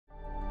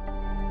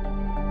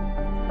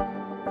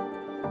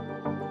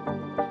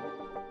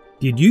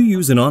Did you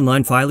use an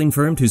online filing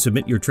firm to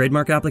submit your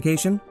trademark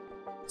application,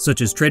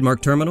 such as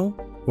Trademark Terminal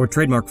or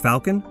Trademark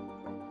Falcon?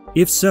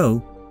 If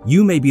so,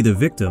 you may be the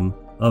victim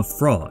of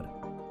fraud.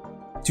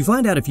 To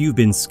find out if you've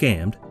been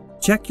scammed,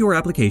 check your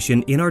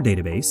application in our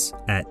database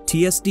at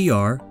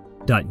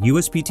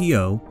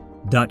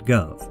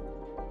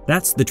tsdr.uspto.gov.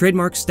 That's the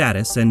Trademark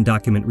Status and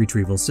Document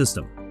Retrieval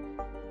System.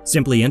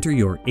 Simply enter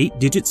your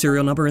 8-digit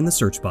serial number in the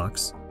search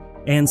box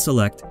and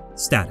select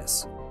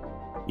Status.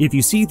 If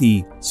you see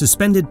the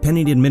Suspended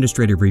Pending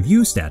Administrative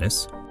Review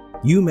status,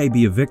 you may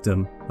be a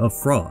victim of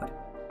fraud.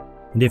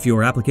 And if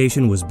your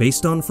application was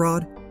based on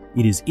fraud,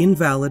 it is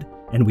invalid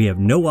and we have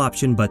no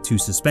option but to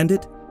suspend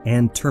it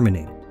and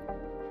terminate it.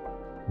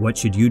 What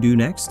should you do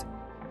next?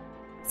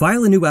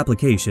 File a new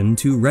application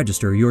to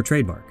register your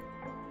trademark.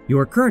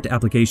 Your current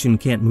application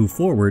can't move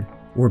forward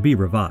or be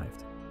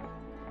revived.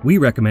 We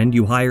recommend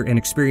you hire an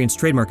experienced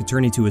trademark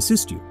attorney to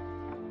assist you,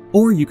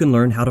 or you can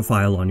learn how to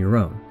file on your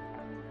own.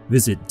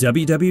 Visit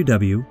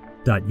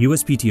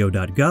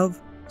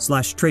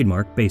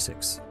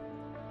www.uspto.gov/trademark-basics.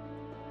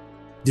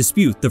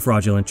 Dispute the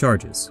fraudulent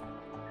charges.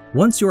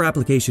 Once your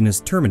application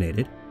is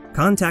terminated,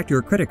 contact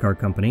your credit card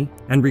company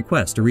and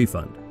request a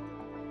refund.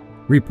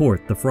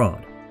 Report the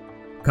fraud.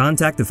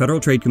 Contact the Federal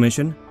Trade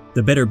Commission,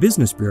 the Better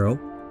Business Bureau,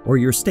 or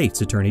your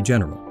state's Attorney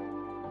General.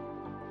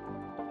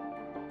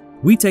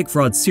 We take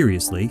fraud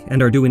seriously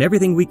and are doing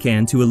everything we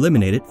can to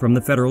eliminate it from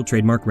the Federal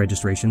Trademark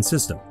Registration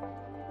System.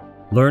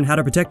 Learn how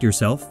to protect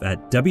yourself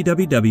at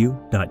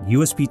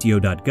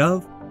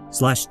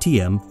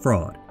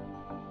www.uspto.gov/tmfraud.